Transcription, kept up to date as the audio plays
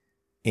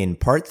In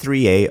Part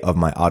 3A of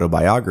my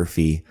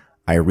autobiography,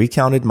 I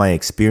recounted my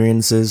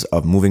experiences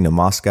of moving to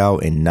Moscow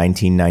in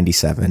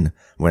 1997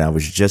 when I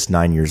was just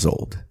 9 years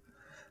old.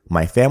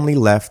 My family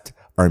left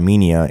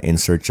Armenia in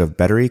search of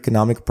better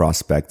economic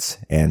prospects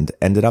and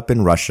ended up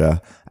in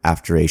Russia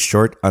after a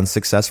short,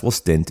 unsuccessful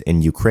stint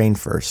in Ukraine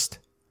first.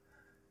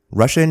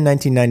 Russia in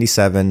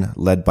 1997,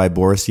 led by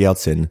Boris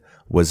Yeltsin,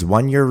 was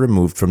 1 year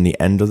removed from the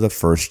end of the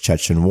First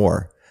Chechen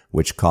War,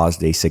 which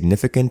caused a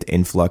significant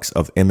influx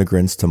of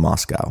immigrants to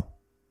Moscow.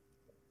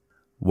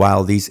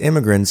 While these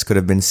immigrants could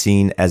have been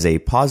seen as a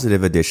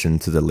positive addition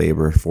to the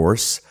labor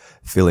force,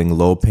 filling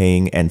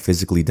low-paying and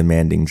physically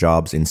demanding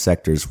jobs in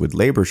sectors with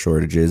labor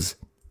shortages,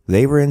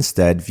 they were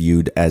instead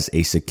viewed as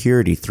a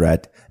security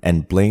threat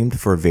and blamed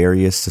for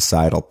various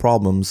societal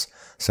problems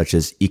such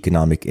as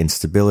economic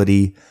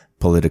instability,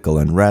 political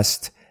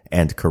unrest,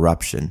 and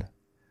corruption.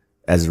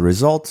 As a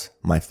result,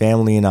 my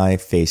family and I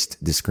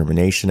faced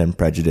discrimination and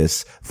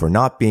prejudice for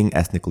not being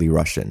ethnically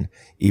Russian,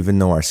 even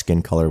though our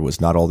skin color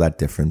was not all that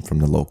different from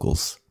the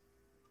locals.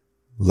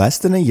 Less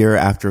than a year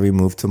after we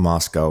moved to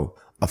Moscow,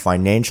 a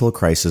financial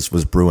crisis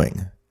was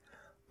brewing.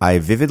 I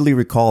vividly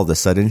recall the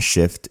sudden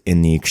shift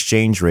in the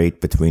exchange rate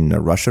between the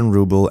Russian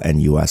ruble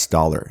and US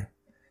dollar.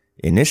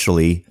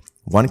 Initially,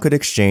 one could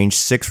exchange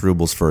 6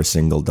 rubles for a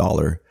single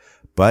dollar,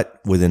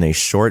 but within a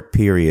short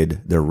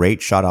period, the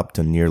rate shot up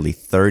to nearly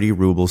 30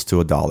 rubles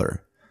to a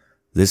dollar.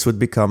 This would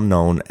become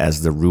known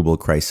as the ruble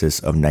crisis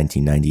of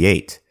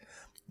 1998.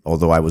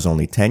 Although I was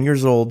only 10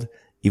 years old,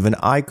 even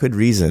I could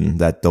reason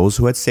that those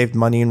who had saved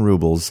money in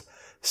rubles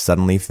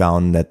suddenly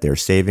found that their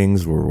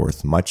savings were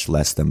worth much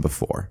less than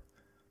before.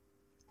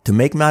 To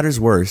make matters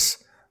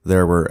worse,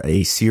 there were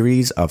a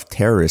series of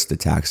terrorist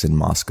attacks in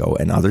Moscow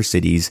and other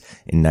cities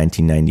in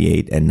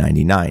 1998 and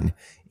 99,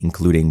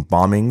 including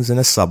bombings in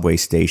a subway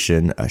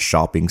station, a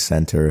shopping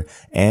center,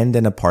 and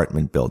an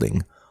apartment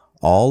building,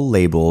 all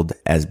labeled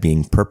as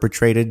being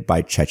perpetrated by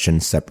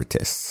Chechen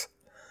separatists.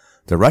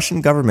 The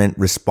Russian government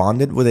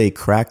responded with a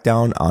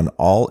crackdown on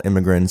all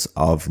immigrants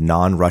of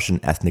non-Russian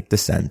ethnic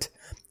descent,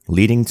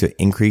 leading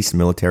to increased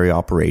military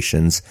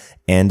operations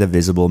and a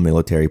visible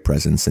military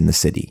presence in the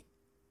city.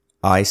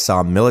 I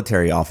saw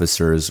military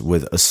officers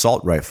with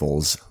assault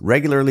rifles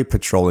regularly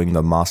patrolling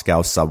the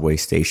Moscow subway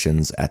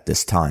stations at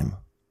this time.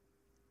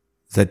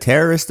 The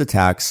terrorist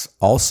attacks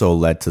also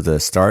led to the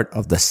start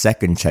of the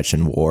Second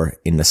Chechen War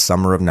in the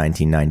summer of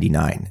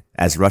 1999,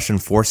 as Russian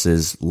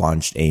forces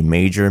launched a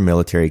major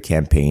military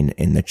campaign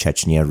in the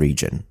Chechnya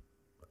region.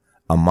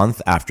 A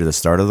month after the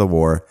start of the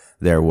war,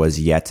 there was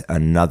yet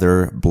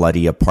another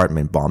bloody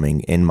apartment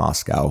bombing in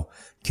Moscow,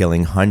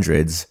 killing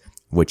hundreds,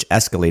 which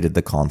escalated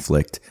the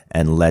conflict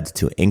and led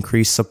to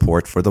increased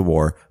support for the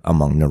war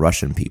among the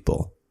Russian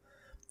people.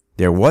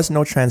 There was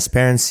no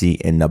transparency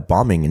in the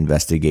bombing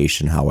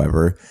investigation,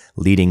 however,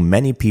 leading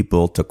many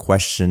people to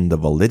question the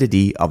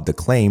validity of the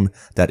claim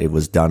that it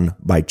was done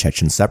by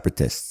Chechen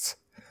separatists.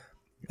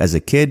 As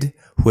a kid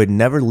who had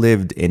never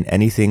lived in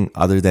anything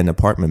other than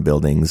apartment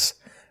buildings,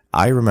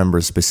 I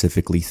remember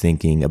specifically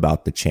thinking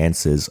about the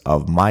chances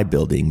of my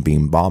building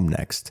being bombed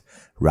next,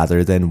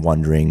 rather than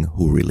wondering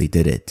who really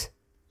did it.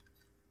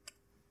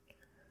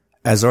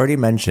 As already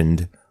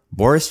mentioned,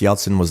 Boris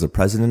Yeltsin was the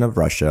president of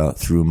Russia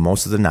through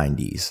most of the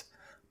 90s,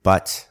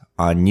 but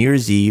on New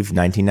Year's Eve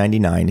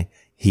 1999,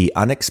 he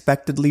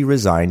unexpectedly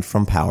resigned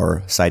from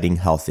power citing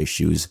health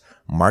issues,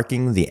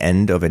 marking the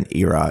end of an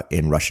era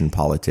in Russian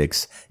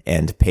politics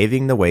and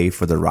paving the way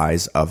for the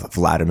rise of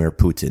Vladimir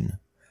Putin.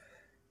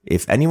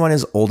 If anyone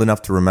is old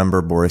enough to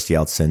remember Boris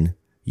Yeltsin,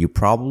 you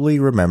probably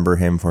remember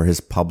him for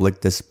his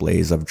public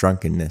displays of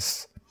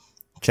drunkenness.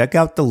 Check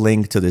out the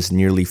link to this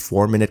nearly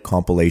 4-minute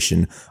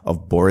compilation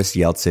of Boris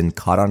Yeltsin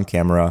caught on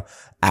camera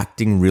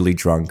acting really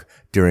drunk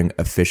during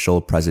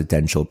official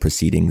presidential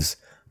proceedings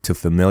to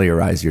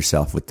familiarize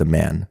yourself with the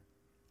man.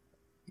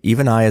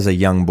 Even I as a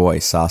young boy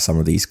saw some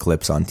of these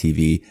clips on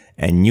TV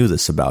and knew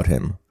this about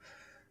him.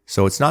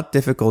 So it's not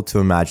difficult to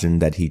imagine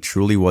that he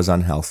truly was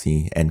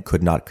unhealthy and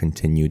could not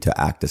continue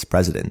to act as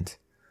president.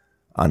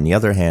 On the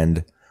other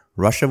hand,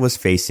 Russia was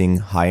facing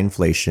high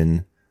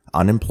inflation,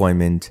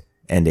 unemployment,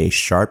 and a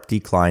sharp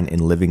decline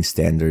in living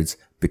standards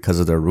because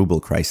of the ruble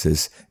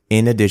crisis,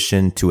 in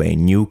addition to a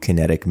new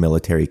kinetic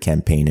military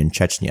campaign in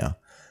Chechnya.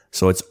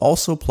 So it's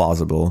also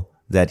plausible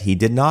that he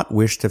did not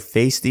wish to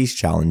face these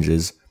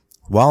challenges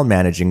while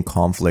managing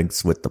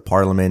conflicts with the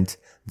parliament,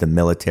 the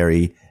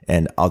military,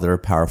 and other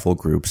powerful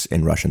groups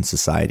in Russian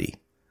society.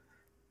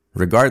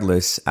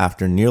 Regardless,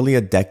 after nearly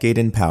a decade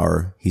in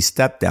power, he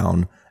stepped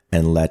down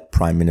and let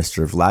Prime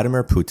Minister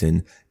Vladimir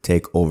Putin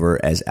take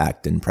over as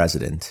acting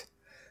president.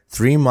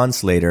 3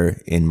 months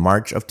later, in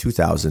March of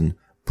 2000,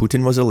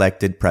 Putin was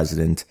elected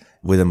president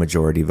with a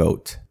majority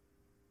vote.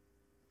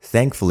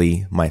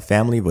 Thankfully, my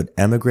family would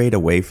emigrate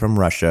away from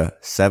Russia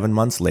 7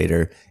 months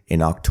later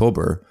in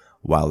October,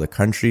 while the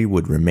country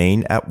would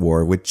remain at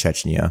war with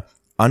Chechnya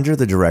under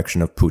the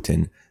direction of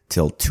Putin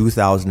till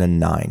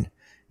 2009,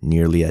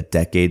 nearly a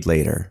decade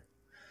later.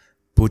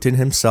 Putin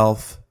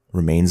himself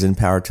remains in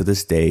power to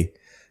this day,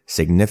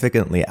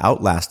 significantly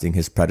outlasting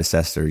his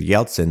predecessor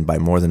Yeltsin by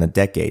more than a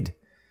decade.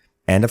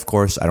 And of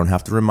course, I don't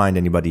have to remind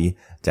anybody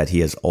that he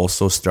has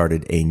also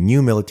started a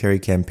new military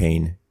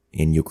campaign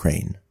in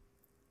Ukraine.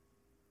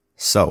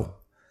 So,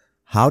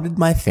 how did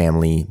my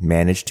family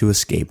manage to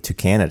escape to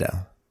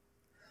Canada?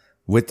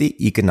 With the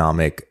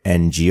economic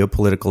and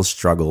geopolitical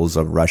struggles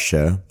of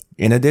Russia,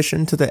 in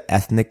addition to the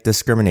ethnic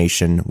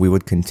discrimination we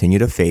would continue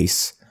to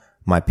face,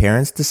 my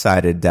parents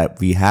decided that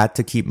we had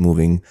to keep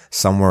moving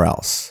somewhere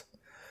else.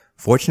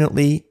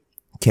 Fortunately,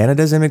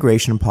 Canada's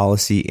immigration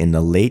policy in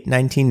the late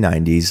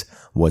 1990s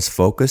was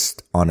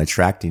focused on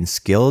attracting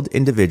skilled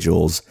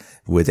individuals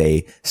with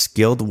a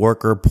skilled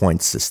worker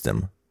points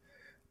system.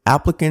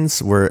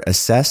 Applicants were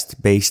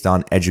assessed based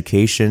on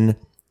education,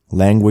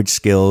 language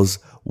skills,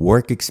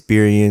 work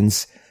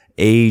experience,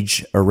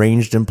 age,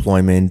 arranged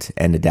employment,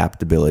 and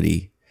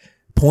adaptability.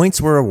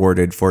 Points were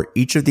awarded for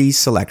each of these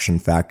selection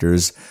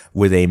factors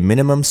with a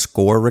minimum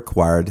score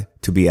required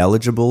to be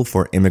eligible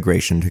for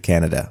immigration to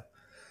Canada.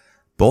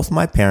 Both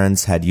my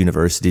parents had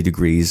university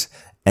degrees,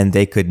 and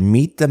they could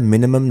meet the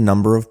minimum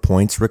number of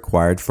points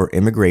required for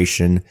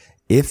immigration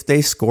if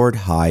they scored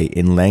high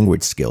in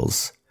language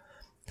skills.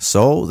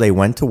 So they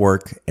went to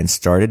work and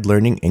started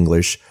learning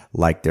English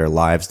like their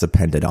lives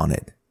depended on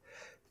it.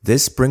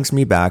 This brings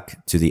me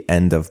back to the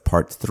end of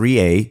part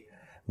 3A,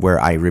 where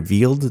I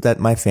revealed that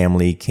my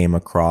family came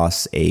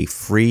across a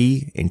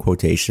free, in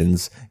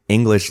quotations,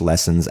 English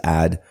lessons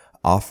ad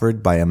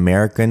offered by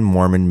American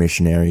Mormon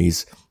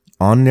missionaries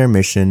on their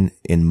mission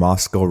in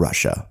Moscow,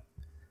 Russia.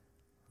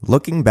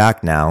 Looking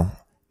back now,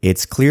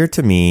 it's clear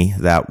to me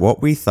that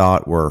what we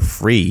thought were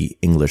free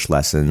English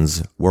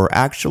lessons were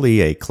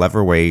actually a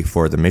clever way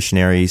for the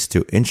missionaries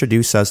to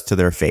introduce us to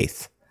their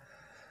faith.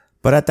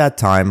 But at that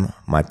time,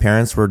 my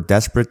parents were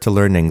desperate to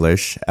learn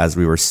English as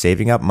we were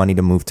saving up money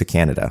to move to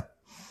Canada.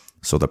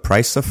 So the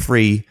price of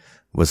free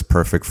was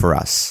perfect for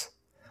us.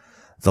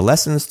 The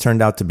lessons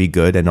turned out to be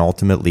good and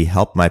ultimately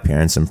helped my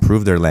parents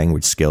improve their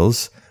language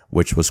skills,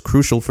 which was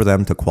crucial for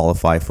them to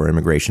qualify for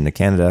immigration to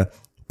Canada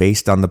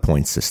based on the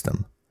point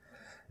system.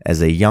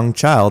 As a young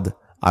child,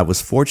 I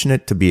was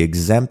fortunate to be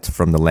exempt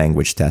from the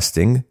language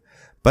testing,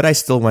 but I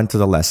still went to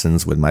the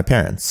lessons with my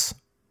parents.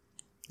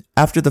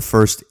 After the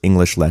first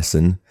English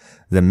lesson,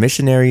 the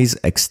missionaries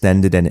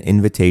extended an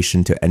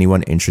invitation to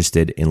anyone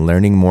interested in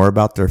learning more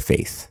about their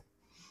faith.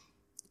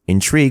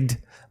 Intrigued,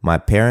 my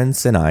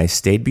parents and I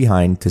stayed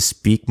behind to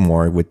speak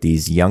more with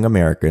these young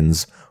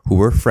Americans who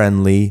were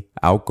friendly,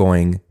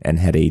 outgoing, and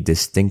had a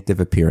distinctive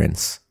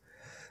appearance.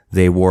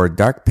 They wore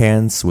dark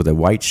pants with a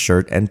white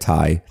shirt and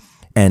tie,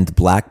 and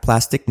black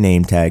plastic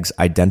name tags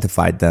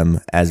identified them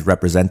as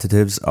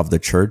representatives of the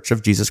Church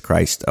of Jesus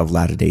Christ of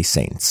Latter-day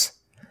Saints.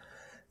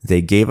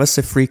 They gave us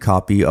a free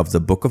copy of the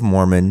Book of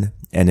Mormon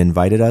and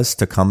invited us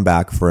to come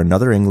back for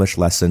another English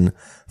lesson,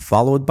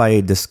 followed by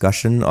a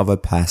discussion of a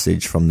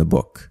passage from the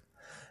book.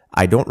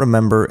 I don't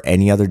remember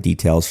any other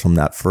details from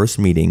that first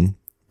meeting,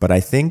 but I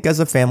think as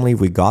a family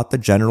we got the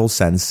general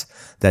sense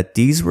that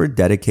these were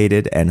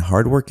dedicated and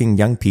hardworking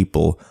young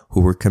people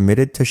who were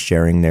committed to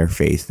sharing their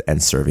faith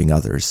and serving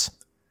others.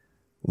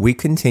 We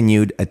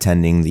continued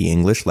attending the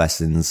English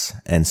lessons,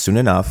 and soon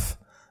enough,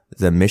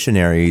 the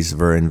missionaries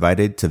were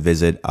invited to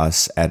visit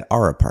us at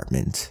our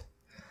apartment.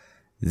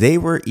 They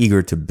were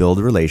eager to build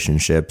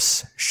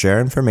relationships, share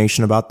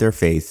information about their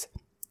faith,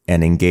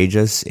 and engage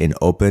us in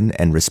open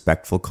and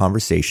respectful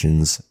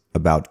conversations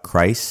about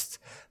Christ,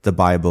 the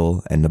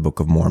Bible, and the Book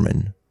of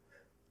Mormon.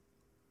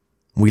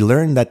 We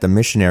learned that the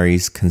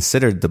missionaries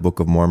considered the Book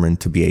of Mormon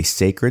to be a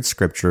sacred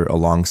scripture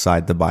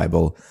alongside the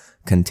Bible,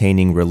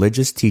 containing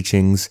religious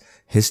teachings,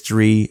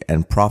 history,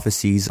 and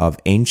prophecies of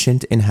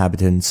ancient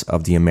inhabitants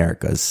of the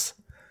Americas.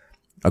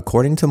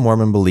 According to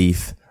Mormon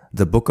belief,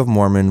 the Book of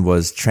Mormon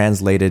was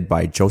translated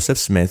by Joseph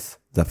Smith,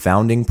 the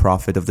founding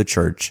prophet of the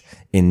church,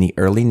 in the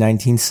early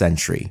 19th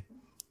century.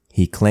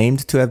 He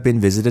claimed to have been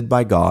visited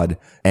by God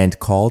and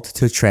called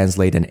to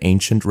translate an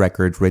ancient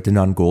record written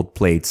on gold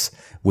plates,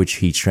 which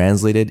he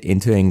translated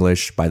into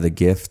English by the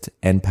gift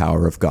and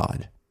power of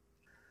God.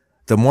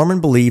 The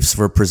Mormon beliefs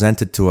were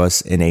presented to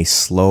us in a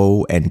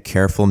slow and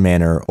careful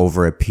manner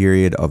over a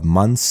period of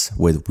months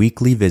with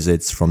weekly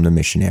visits from the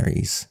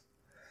missionaries.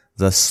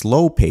 The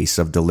slow pace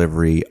of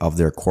delivery of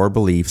their core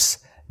beliefs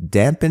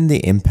dampened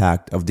the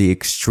impact of the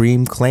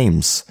extreme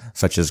claims,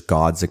 such as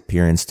God's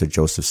appearance to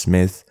Joseph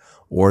Smith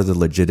or the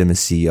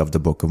legitimacy of the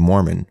Book of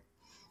Mormon.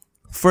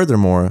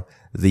 Furthermore,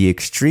 the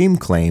extreme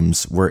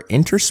claims were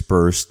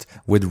interspersed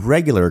with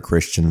regular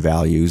Christian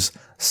values,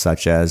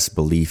 such as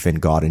belief in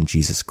God and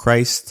Jesus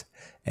Christ,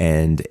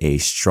 and a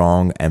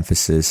strong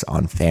emphasis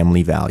on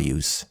family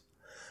values.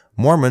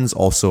 Mormons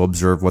also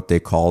observe what they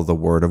call the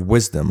Word of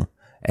Wisdom,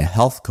 a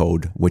health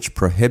code which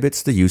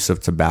prohibits the use of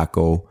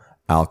tobacco,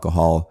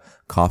 alcohol,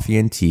 coffee,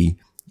 and tea,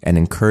 and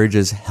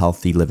encourages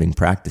healthy living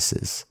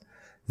practices.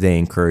 They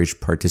encourage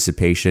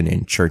participation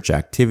in church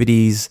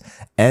activities,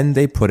 and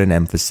they put an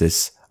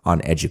emphasis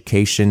on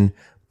education,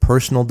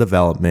 personal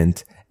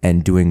development,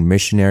 and doing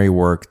missionary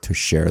work to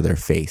share their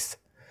faith.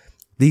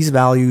 These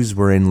values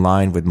were in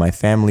line with my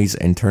family's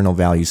internal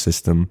value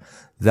system,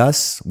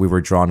 thus we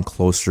were drawn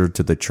closer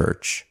to the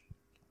church.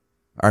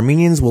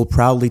 Armenians will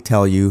proudly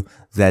tell you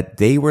that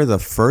they were the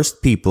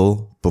first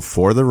people,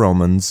 before the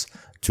Romans,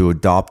 to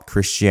adopt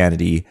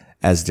Christianity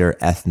as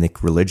their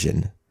ethnic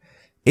religion.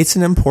 It's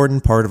an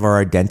important part of our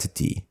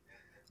identity.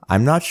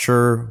 I'm not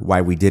sure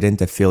why we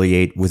didn't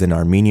affiliate with an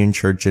Armenian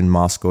church in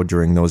Moscow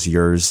during those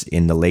years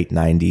in the late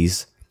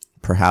 90s.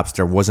 Perhaps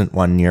there wasn't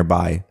one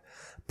nearby.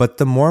 But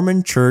the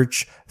Mormon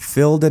church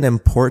filled an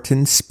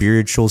important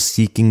spiritual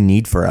seeking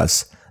need for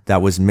us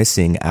that was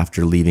missing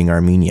after leaving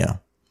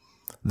Armenia.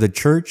 The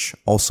church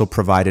also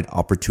provided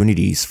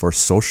opportunities for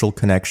social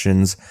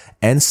connections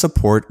and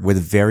support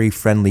with very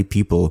friendly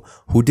people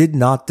who did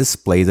not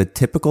display the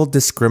typical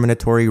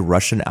discriminatory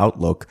Russian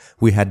outlook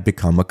we had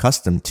become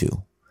accustomed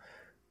to.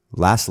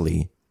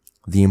 Lastly,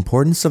 the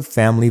importance of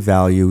family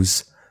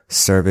values,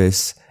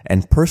 service,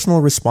 and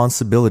personal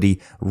responsibility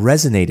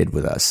resonated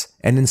with us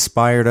and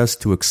inspired us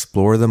to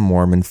explore the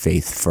Mormon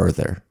faith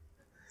further.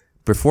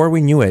 Before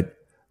we knew it,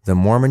 the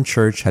Mormon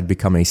church had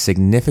become a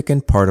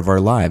significant part of our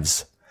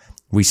lives.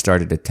 We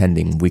started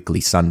attending weekly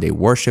Sunday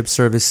worship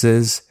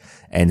services,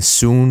 and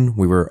soon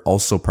we were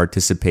also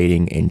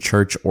participating in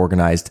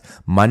church-organized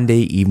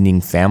Monday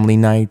evening family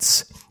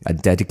nights, a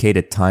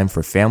dedicated time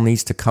for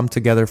families to come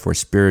together for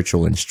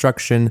spiritual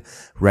instruction,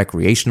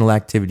 recreational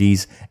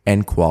activities,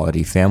 and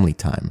quality family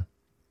time.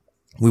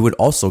 We would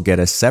also get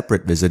a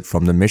separate visit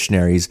from the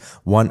missionaries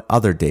one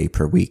other day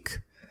per week.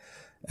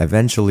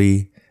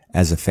 Eventually,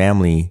 as a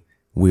family,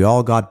 we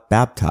all got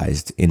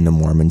baptized in the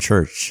Mormon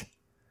church.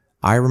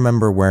 I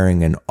remember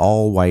wearing an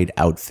all-white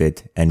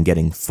outfit and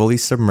getting fully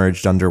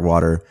submerged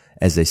underwater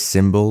as a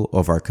symbol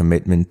of our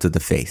commitment to the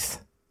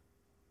faith.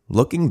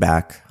 Looking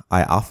back,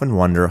 I often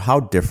wonder how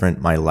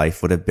different my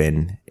life would have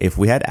been if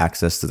we had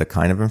access to the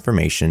kind of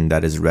information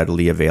that is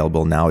readily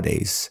available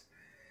nowadays.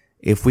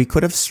 If we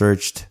could have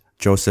searched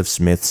Joseph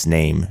Smith's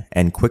name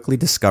and quickly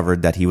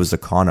discovered that he was a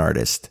con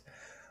artist,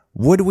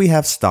 would we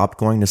have stopped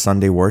going to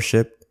Sunday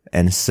worship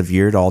and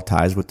severed all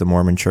ties with the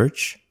Mormon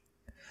church?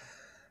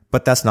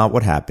 But that's not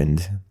what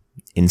happened.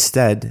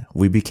 Instead,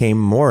 we became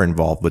more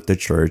involved with the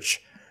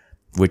church,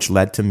 which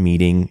led to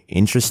meeting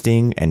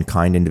interesting and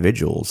kind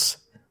individuals,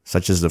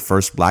 such as the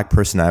first black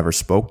person I ever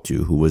spoke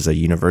to, who was a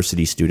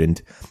university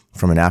student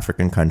from an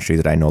African country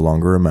that I no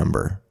longer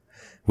remember.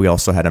 We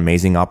also had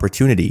amazing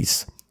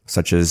opportunities,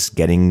 such as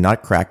getting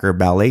Nutcracker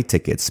ballet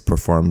tickets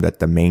performed at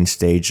the main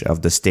stage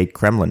of the State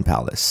Kremlin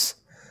Palace.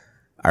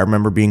 I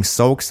remember being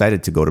so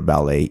excited to go to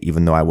ballet,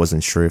 even though I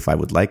wasn't sure if I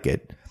would like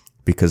it,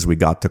 because we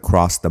got to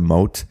cross the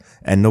moat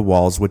and the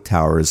walls with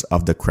towers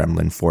of the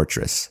Kremlin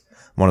fortress,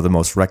 one of the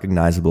most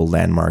recognizable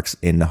landmarks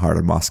in the heart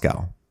of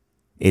Moscow.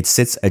 It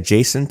sits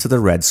adjacent to the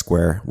Red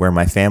Square, where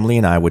my family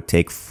and I would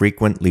take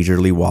frequent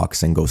leisurely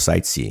walks and go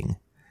sightseeing.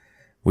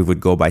 We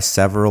would go by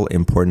several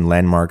important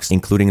landmarks,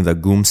 including the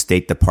GUM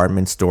State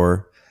Department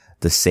Store,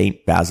 the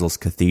St. Basil's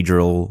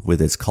Cathedral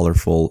with its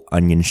colorful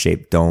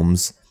onion-shaped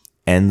domes,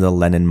 and the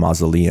Lenin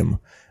Mausoleum,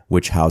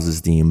 which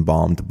houses the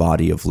embalmed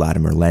body of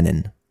Vladimir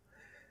Lenin.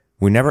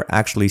 We never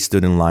actually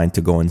stood in line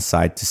to go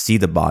inside to see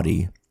the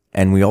body,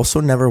 and we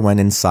also never went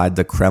inside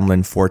the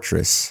Kremlin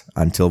fortress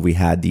until we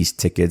had these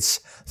tickets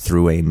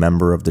through a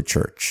member of the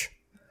church.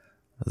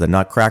 The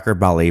Nutcracker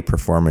ballet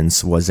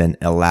performance was an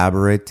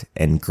elaborate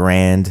and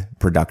grand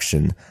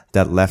production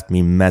that left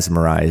me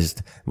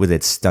mesmerized with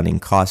its stunning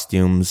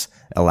costumes,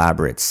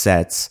 elaborate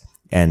sets,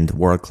 and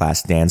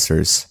world-class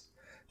dancers.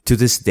 To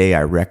this day,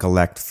 I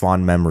recollect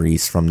fond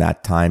memories from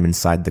that time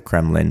inside the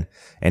Kremlin,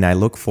 and I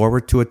look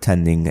forward to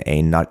attending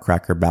a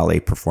Nutcracker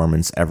ballet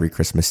performance every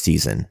Christmas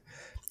season,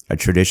 a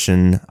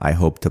tradition I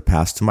hope to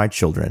pass to my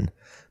children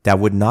that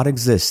would not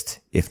exist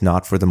if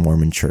not for the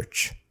Mormon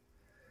Church.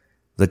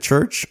 The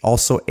church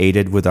also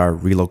aided with our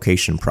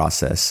relocation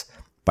process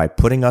by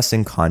putting us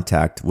in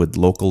contact with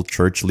local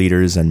church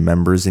leaders and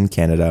members in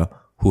Canada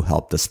who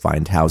helped us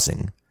find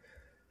housing.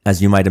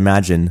 As you might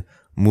imagine,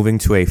 moving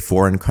to a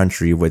foreign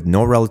country with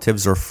no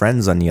relatives or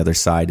friends on the other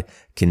side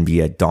can be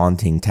a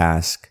daunting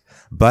task,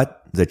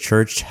 but the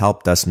church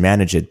helped us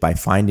manage it by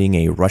finding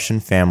a Russian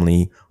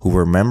family who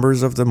were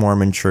members of the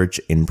Mormon Church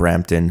in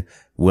Brampton,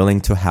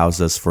 willing to house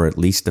us for at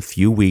least a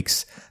few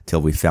weeks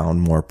till we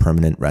found more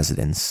permanent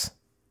residence.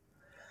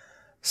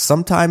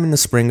 Sometime in the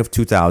spring of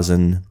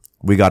 2000,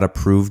 we got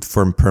approved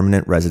for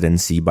permanent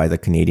residency by the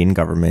Canadian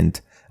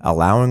government,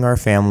 allowing our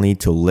family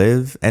to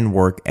live and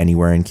work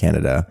anywhere in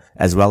Canada,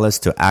 as well as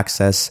to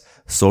access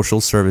social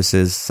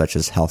services such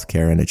as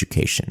healthcare and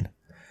education.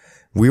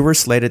 We were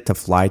slated to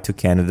fly to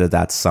Canada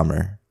that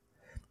summer.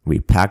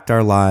 We packed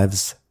our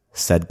lives,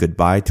 said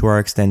goodbye to our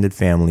extended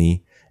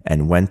family,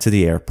 and went to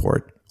the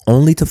airport,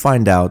 only to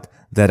find out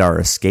that our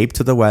escape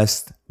to the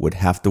West would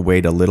have to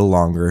wait a little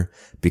longer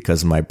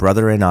because my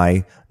brother and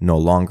I no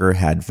longer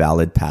had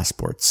valid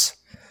passports.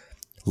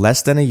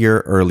 Less than a year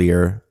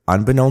earlier,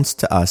 unbeknownst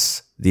to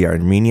us, the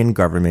Armenian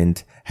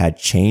government had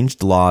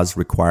changed laws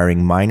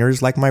requiring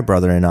minors like my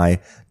brother and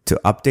I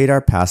to update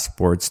our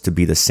passports to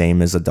be the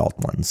same as adult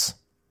ones.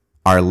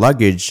 Our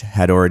luggage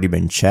had already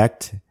been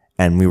checked,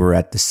 and we were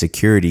at the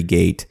security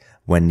gate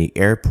when the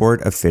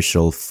airport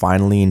official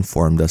finally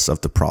informed us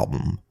of the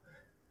problem.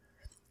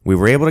 We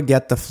were able to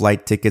get the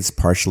flight tickets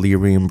partially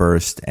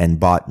reimbursed and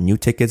bought new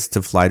tickets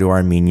to fly to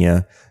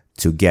Armenia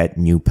to get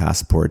new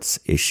passports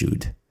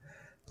issued.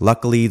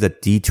 Luckily, the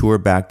detour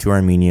back to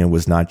Armenia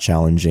was not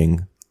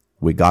challenging.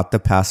 We got the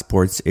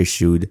passports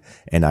issued,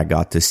 and I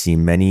got to see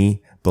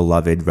many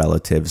beloved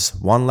relatives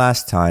one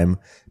last time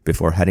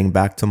before heading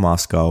back to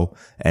Moscow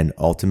and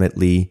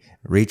ultimately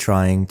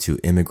retrying to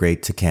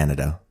immigrate to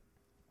Canada.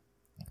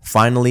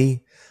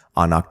 Finally,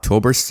 on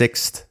October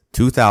 6th,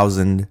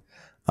 2000,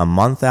 a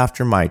month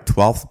after my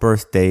 12th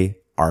birthday,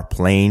 our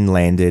plane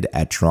landed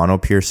at Toronto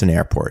Pearson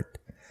Airport.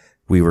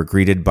 We were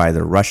greeted by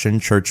the Russian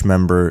church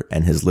member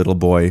and his little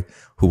boy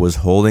who was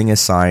holding a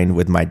sign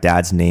with my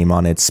dad's name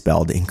on it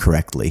spelled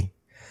incorrectly.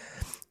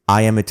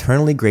 I am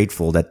eternally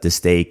grateful that this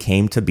day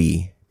came to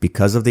be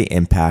because of the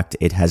impact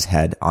it has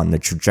had on the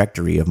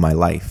trajectory of my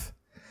life.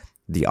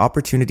 The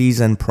opportunities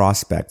and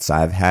prospects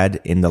I've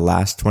had in the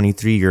last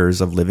 23 years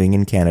of living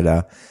in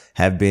Canada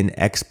have been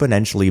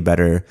exponentially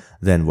better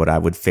than what I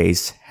would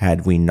face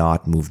had we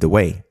not moved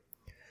away.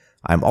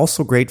 I'm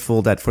also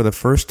grateful that for the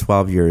first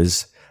 12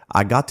 years,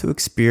 I got to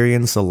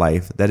experience a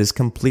life that is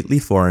completely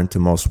foreign to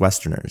most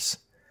Westerners.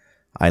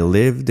 I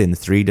lived in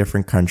 3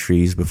 different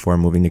countries before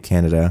moving to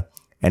Canada,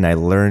 and I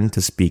learned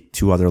to speak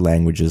 2 other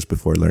languages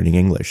before learning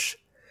English.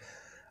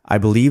 I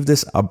believe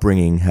this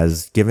upbringing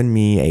has given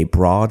me a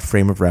broad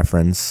frame of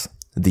reference,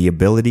 the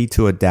ability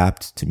to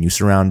adapt to new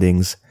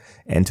surroundings,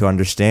 and to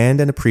understand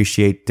and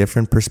appreciate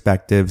different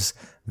perspectives,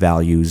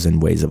 values,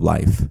 and ways of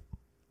life.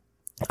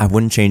 I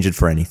wouldn't change it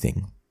for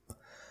anything.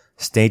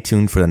 Stay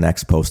tuned for the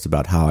next post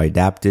about how I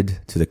adapted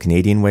to the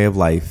Canadian way of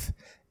life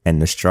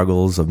and the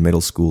struggles of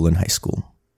middle school and high school.